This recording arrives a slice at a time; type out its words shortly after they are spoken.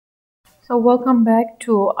So welcome back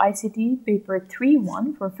to ICT paper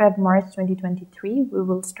 3-1 for Feb March 2023. We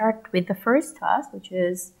will start with the first task, which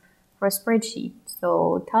is for spreadsheet.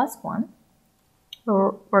 So task 1,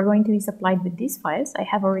 we're going to be supplied with these files. I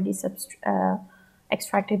have already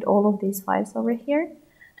extracted all of these files over here.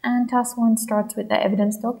 And task 1 starts with the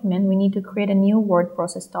evidence document. We need to create a new word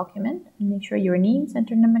process document and make sure your name,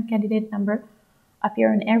 center number, and candidate number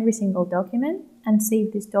appear in every single document, and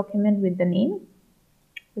save this document with the name.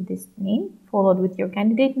 With this name, followed with your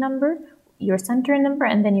candidate number, your center number,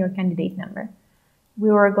 and then your candidate number. We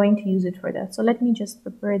are going to use it for that. So let me just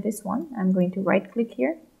prepare this one. I'm going to right click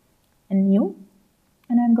here and new,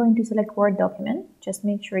 and I'm going to select Word document. Just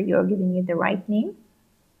make sure you're giving it the right name.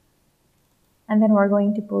 And then we're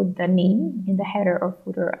going to put the name in the header or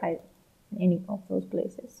footer in any of those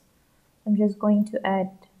places. I'm just going to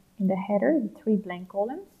add in the header the 3 blank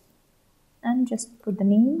columns and just put the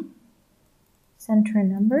name, center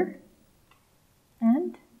number,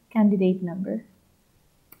 and candidate number.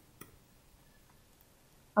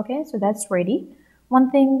 Okay, so that's ready. One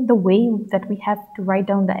thing, the way that we have to write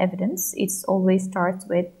down the evidence, it always starts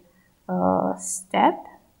with step,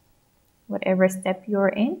 whatever step you're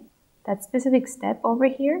in, that specific step over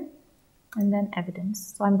here, and then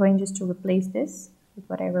evidence. So I'm going just to replace this with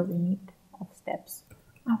whatever we need of steps.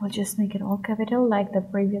 I will just make it all capital like the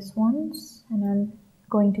previous ones, and I'm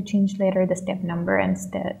going to change later the step number, and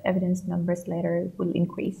evidence numbers later will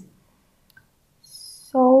increase.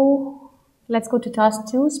 So let's go to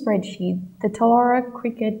task 2, spreadsheet. The Tawara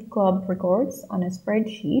Cricket Club records on a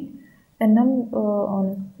spreadsheet the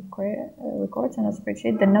records on a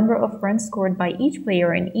spreadsheet the number of runs scored by each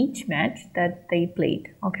player in each match that they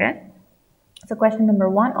played. Okay. So question number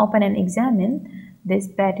 1, open and examine this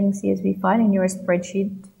batting CSV file in your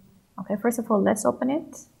spreadsheet. Okay, first of all, let's open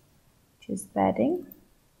it. Choose batting.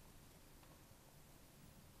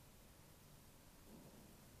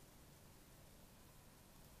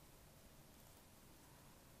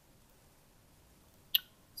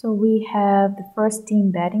 So we have the first team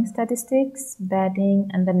batting statistics, batting,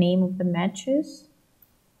 and the name of the matches.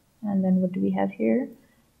 And then what do we have here?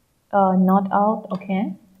 Not out,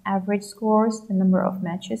 okay. Average scores, the number of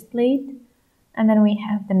matches played. And then we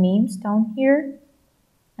have the names down here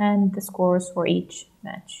and the scores for each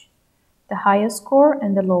match. The highest score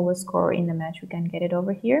and the lowest score in the match, we can get it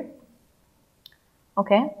over here.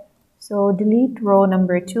 Okay, so delete row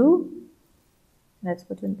number 2. Let's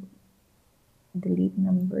put in delete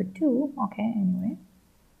number 2. Okay, anyway.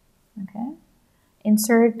 Okay,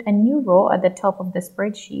 insert a new row at the top of the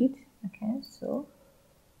spreadsheet. Okay, so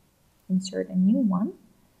insert a new one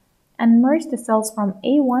and merge the cells from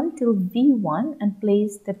A1 till V1 and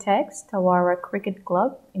place the text Tawara Cricket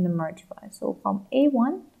Club in the merge file. So from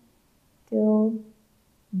A1 till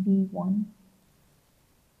V1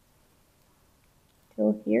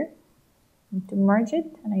 till here. I need to merge it,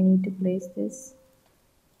 and I need to place this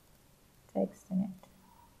text in it.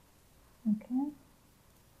 Okay.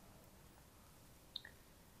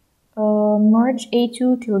 Merge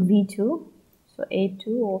A2 till V2. So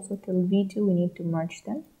A2 also till V2, we need to merge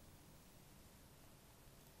them.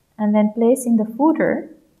 And then place in the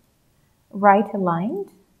footer, right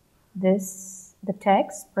aligned, the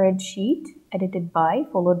text spreadsheet edited by,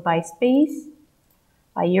 followed by space,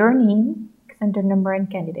 by your name, center number, and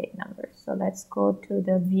candidate number. So let's go to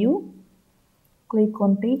the view, click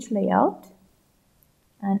on page layout,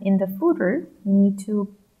 and in the footer, we need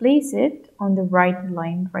to place it on the right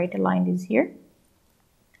aligned. Right aligned is here.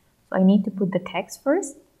 So I need to put the text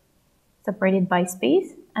first, separated by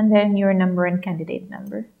space, and then your number and candidate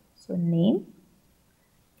number. So name,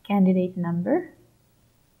 candidate number,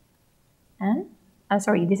 and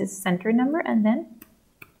this is center number, and then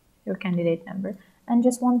your candidate number. And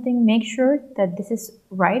just one thing, make sure that this is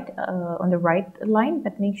right on the right line,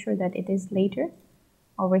 but make sure that it is later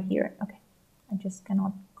over here. Okay, I just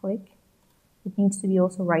cannot click. It needs to be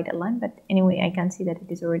also right aligned, but anyway, I can see that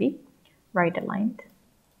it is already right aligned.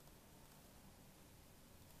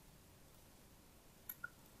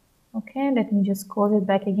 Okay, let me just close it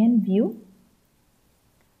back again, view.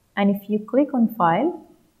 And if you click on file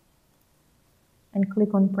and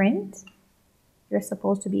click on print, you're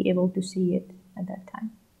supposed to be able to see it at that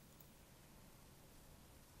time.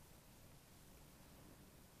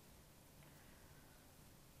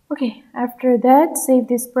 Okay, after that, save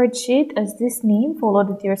this spreadsheet as this name, followed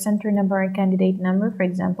with your center number and candidate number. For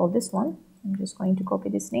example, this one. I'm just going to copy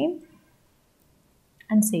this name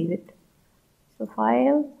and save it. So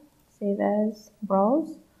file, save as,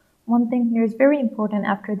 browse. One thing here is very important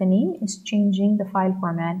after the name is changing the file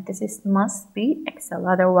format. This must be Excel,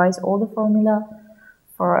 otherwise all the formula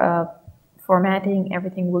for formatting,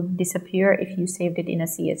 everything will disappear if you saved it in a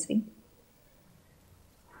CSV.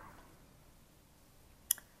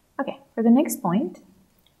 Okay, for the next point,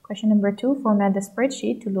 question number 2, format the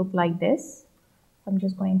spreadsheet to look like this. I'm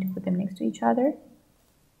just going to put them next to each other.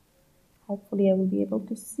 Hopefully I will be able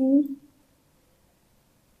to see.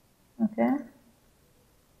 Okay.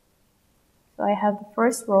 So I have the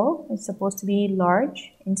first row. It's supposed to be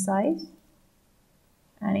large in size.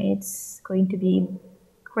 And it's going to be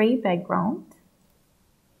gray background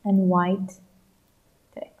and white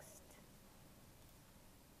text.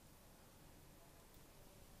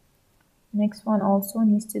 Next one also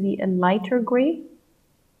needs to be a lighter gray.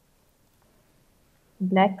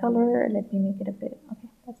 Black color, let me make it a bit, okay,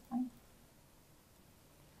 that's fine.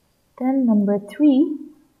 Then number 3,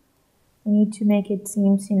 we need to make it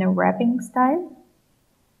seems in a wrapping style.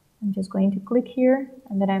 I'm just going to click here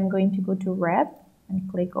and then I'm going to go to wrap and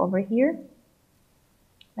click over here.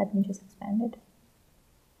 Let me just expand it.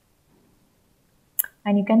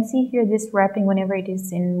 And you can see here this wrapping whenever it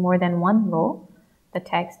is in more than one row, the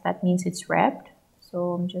text, that means it's wrapped.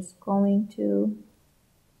 So I'm just going to,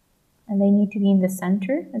 and they need to be in the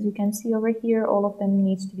center. As you can see over here, all of them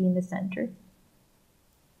needs to be in the center.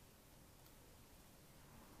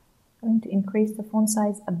 I'm going to increase the font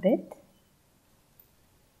size a bit.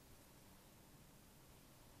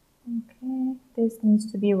 Okay, this needs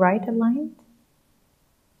to be right aligned.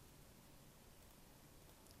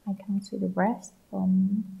 I cannot see the rest.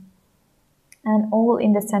 And all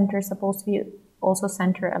in the center is supposed to be also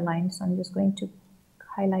center aligned. So I'm just going to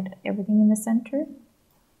highlight everything in the center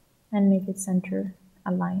and make it center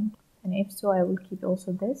aligned. And if so, I will keep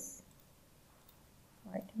also this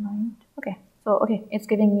right aligned. Okay, so it's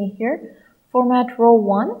giving me here format row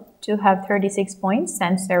 1 to have 36 points,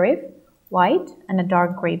 sans serif, white, and a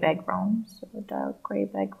dark gray background. So a dark gray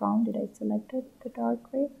background, did I select it? The dark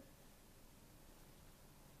gray?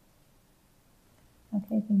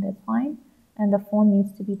 Okay, I think that's fine. And the font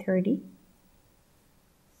needs to be 36.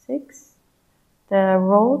 The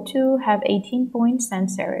row 2 have 18 points,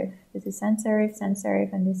 sans serif. This is sans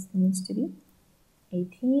serif, and this needs to be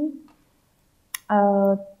 18.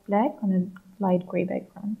 Black on a light gray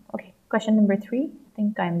background. Okay, question number 3. I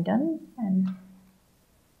think I'm done, and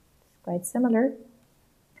it's quite similar.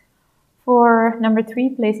 For number 3,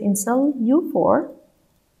 place in cell U4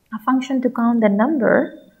 a function to count the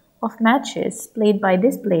number of matches played by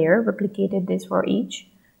this player, replicated this for each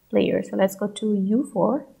player. So let's go to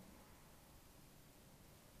U4.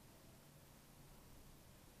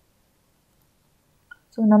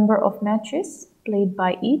 So number of matches played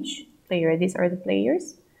by each player. These are the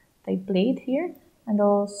players they played here, and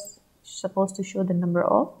those supposed to show the number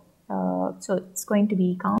of. So it's going to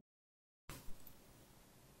be count.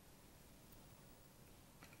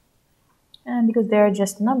 And because they are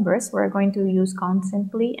just numbers, we're going to use count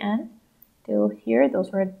simply, and till here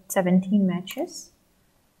those were 17 matches.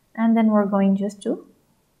 And then we're going just to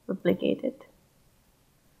replicate it.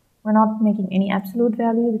 We're not making any absolute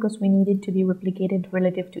value because we need it to be replicated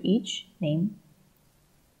relative to each name.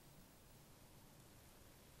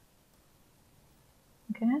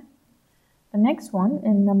 Okay. The next one,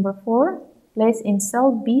 in number 4, place in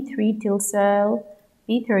cell B3 till cell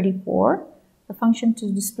B34 the function to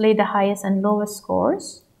display the highest and lowest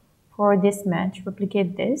scores for this match.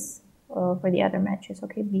 Replicate this for the other matches.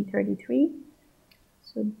 Okay, B33.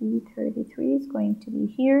 So B33 is going to be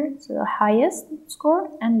here. So the highest score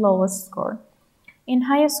and lowest score. In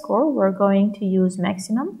highest score, we're going to use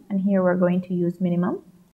maximum, and here we're going to use minimum.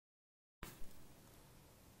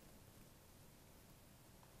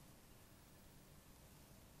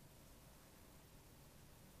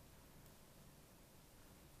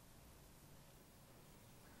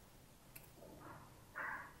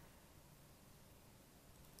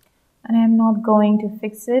 And I'm not going to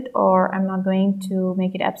fix it, or I'm not going to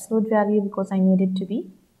make it absolute value because I need it to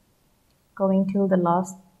be going till the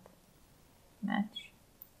last match.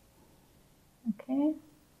 Okay.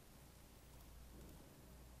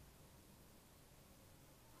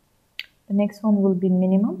 The next one will be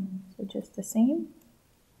minimum, so just the same.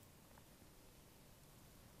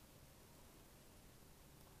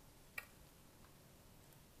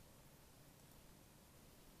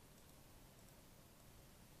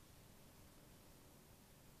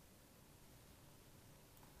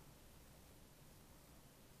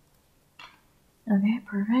 Okay,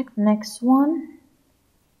 perfect. Next one.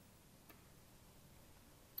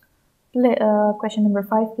 Question number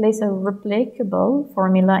 5. Place a replicable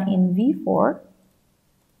formula in V4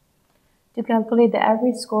 to calculate the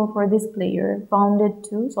average score for this player, rounded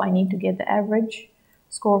to, so I need to get the average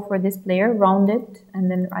score for this player, rounded,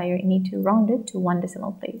 and then I need to round it to 1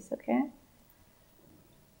 decimal place, okay?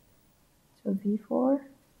 So V4.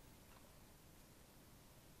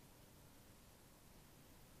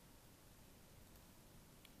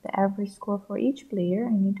 The average score for each player,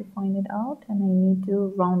 I need to find it out and I need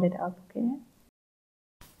to round it up, okay?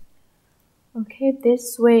 Okay,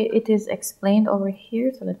 this way it is explained over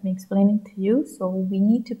here, so let me explain it to you. So we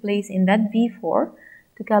need to place in that V4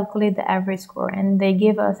 to calculate the average score, and they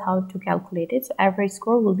give us how to calculate it. So average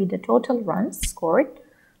score will be the total runs scored.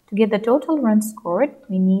 To get the total runs scored,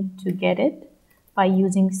 we need to get it by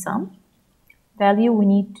using sum. Value we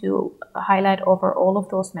need to highlight over all of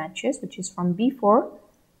those matches, which is from B4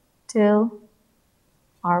 till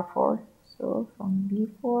R4. So from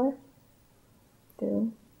B4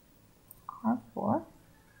 till R4.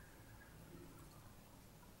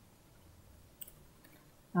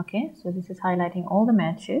 Okay, so this is highlighting all the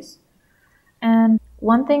matches. And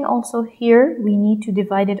one thing also here, we need to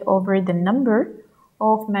divide it over the number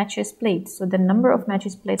of matches played. So the number of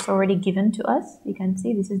matches played is already given to us. You can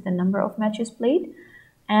see this is the number of matches played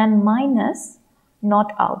and minus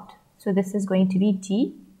not out. So this is going to be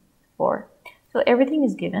T4. So everything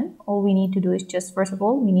is given. All we need to do is just, first of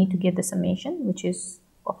all, we need to get the summation, which is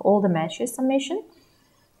of all the matches summation.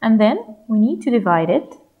 And then we need to divide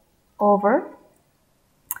it over,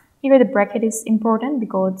 here the bracket is important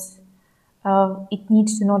because it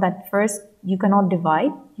needs to know that first you cannot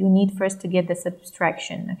divide, you need first to get the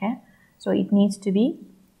subtraction, okay? So it needs to be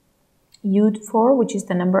U4, which is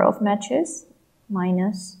the number of matches,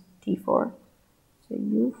 minus T4. So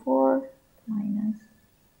U4 minus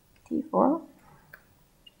T4.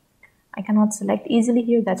 I cannot select easily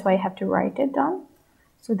here, that's why I have to write it down.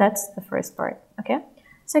 So that's the first part, okay?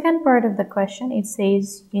 Second part of the question, it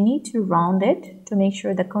says you need to round it to make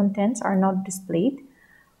sure the contents are not displayed.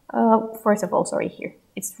 First of all, sorry, here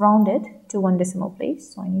it's rounded to 1 decimal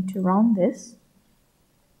place, so I need to round this.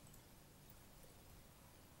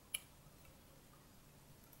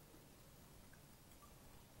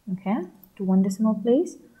 Okay, to 1 decimal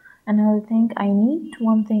place. Another thing, I need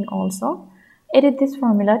one thing also, edit this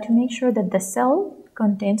formula to make sure that the cell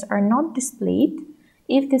contents are not displayed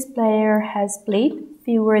if this player has played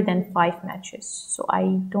fewer than 5 matches. So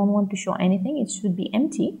I don't want to show anything, it should be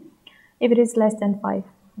empty if it is less than 5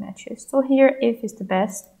 matches. So here if is the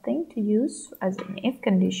best thing to use as an if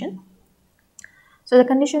condition. So the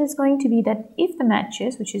condition is going to be that if the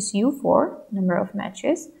matches, which is U4, number of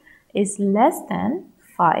matches, is less than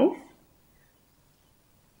 5,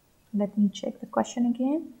 let me check the question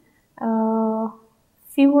again,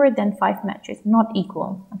 fewer than 5 matches, not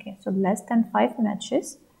equal, okay, so less than 5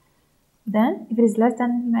 matches, then if it is less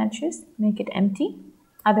than matches, make it empty,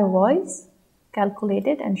 otherwise calculate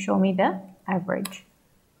it and show me the average.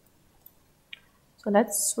 So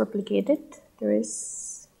let's replicate it. There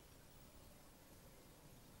is,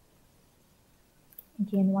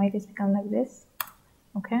 again, why it has become like this,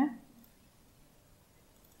 okay.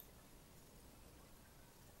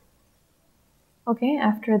 Okay,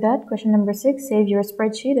 after that, question number 6, save your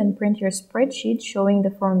spreadsheet and print your spreadsheet showing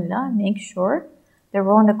the formula. Make sure the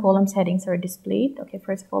row and the columns headings are displayed. Okay,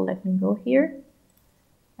 first of all, let me go here,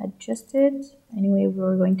 adjust it. Anyway,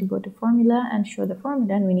 we're going to go to formula and show the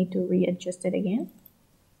formula, and we need to readjust it again.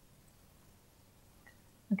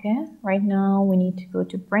 Okay, right now we need to go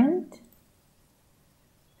to print,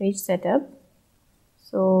 page setup.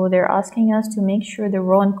 So they're asking us to make sure the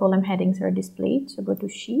row and column headings are displayed. So go to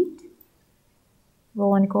sheet.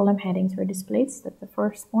 Row and column headings are displayed. So that's the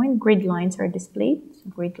first point. Grid lines are displayed. So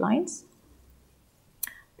grid lines.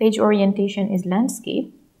 Page orientation is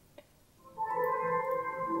landscape.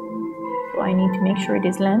 So I need to make sure it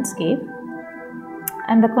is landscape.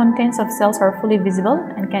 And the contents of cells are fully visible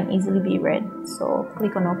and can easily be read. So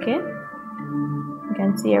click on OK. You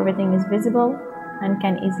can see everything is visible and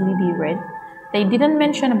can easily be read. They didn't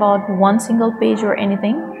mention about one single page or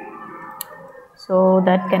anything. So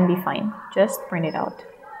that can be fine. Just print it out.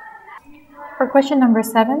 For question number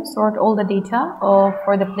 7, sort all the data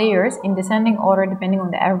for the players in descending order depending on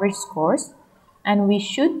the average scores. And we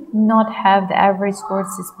should not have the average scores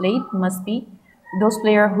displayed. Must be those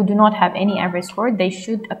players who do not have any average score. They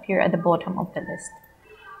should appear at the bottom of the list.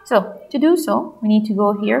 So to do so, we need to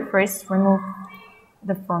go here. First, remove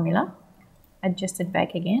the formula. Adjust it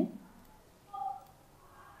back again.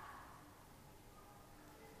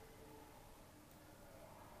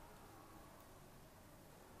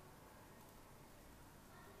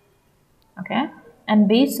 Okay, and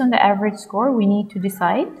based on the average score, we need to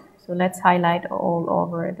decide. So let's highlight all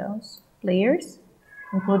over those players,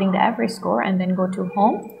 including the average score, and then go to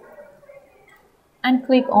home and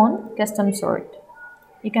click on custom sort.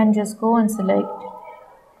 You can just go and select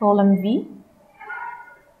column V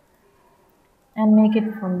and make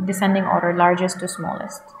it from descending order, largest to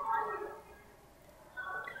smallest.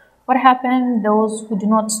 What happened, those who do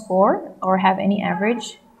not score or have any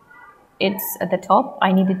average, it's at the top,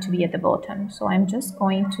 I need it to be at the bottom. So I'm just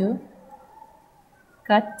going to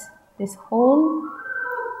cut this whole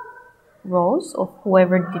rows of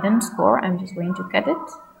whoever didn't score. I'm just going to cut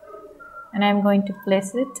it, and I'm going to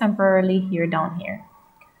place it temporarily here, down here.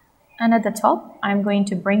 And at the top, I'm going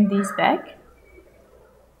to bring these back,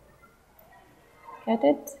 cut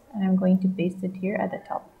it, and I'm going to paste it here at the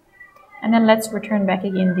top. And then let's return back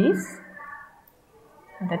again these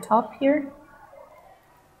at the top here.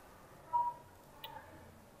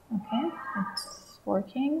 Okay, it's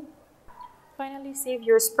working. Finally, save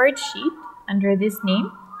your spreadsheet under this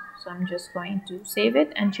name. So I'm just going to save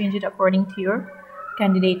it and change it according to your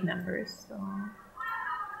candidate numbers. So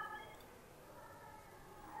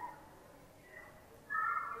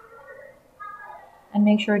and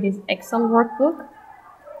make sure it is Excel workbook.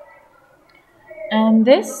 And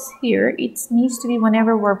this here, it needs to be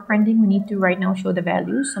whenever we're printing, we need to right now show the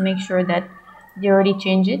values. So make sure that they already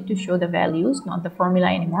change it to show the values, not the formula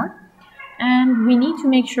anymore. And we need to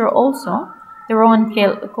make sure also the row and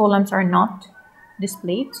columns are not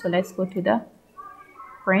displayed. So let's go to the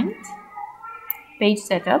print, page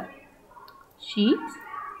setup, sheet,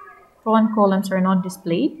 row and columns are not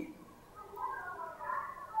displayed.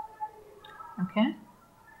 Okay.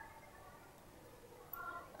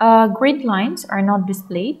 Grid lines are not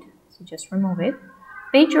displayed, so just remove it.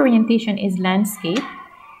 Page orientation is landscape.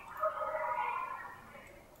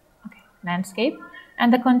 Okay, landscape.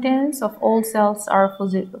 And the contents of all cells are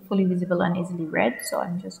fully visible and easily read. So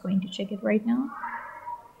I'm just going to check it right now.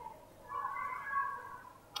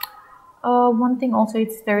 One thing also,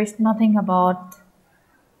 there is nothing about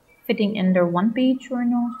fitting under one page or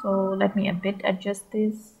no. So let me a bit adjust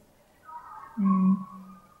this.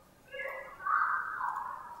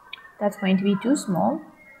 That's going to be too small.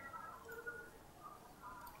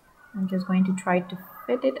 I'm just going to try to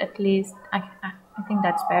fit it at least. I think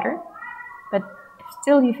that's better. But if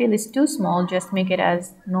still you feel it's too small, just make it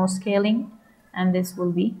as no scaling and this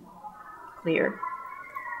will be clear.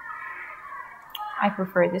 I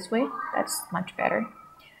prefer this way. That's much better.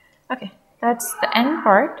 Okay, that's the end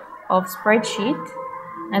part of spreadsheet.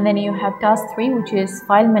 And then you have task 3, which is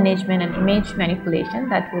file management and image manipulation.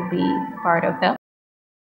 That will be part of the.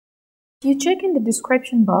 If you check in the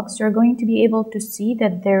description box, you're going to be able to see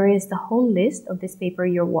that there is the whole list of this paper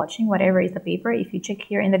you're watching, whatever is the paper. If you check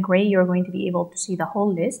here in the gray, you're going to be able to see the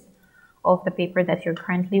whole list of the paper that you're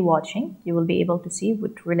currently watching. You will be able to see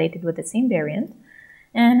related with the same variant.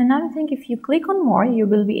 And another thing, if you click on more, you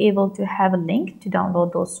will be able to have a link to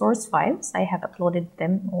download those source files. I have uploaded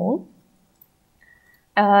them all.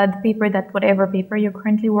 The paper whatever paper you're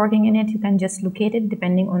currently working in it, you can just locate it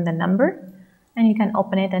depending on the number. And you can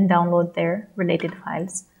open it and download their related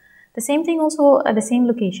files. The same thing also at the same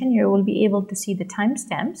location, you will be able to see the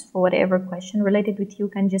timestamps for whatever question related with you,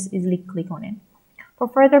 can just easily click on it. For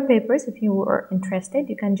further papers, if you are interested,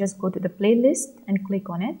 you can just go to the playlist and click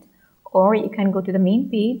on it. Or you can go to the main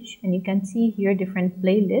page and you can see here different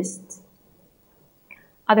playlists.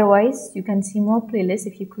 Otherwise, you can see more playlists.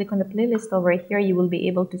 If you click on the playlist over here, you will be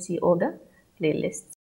able to see all the playlists.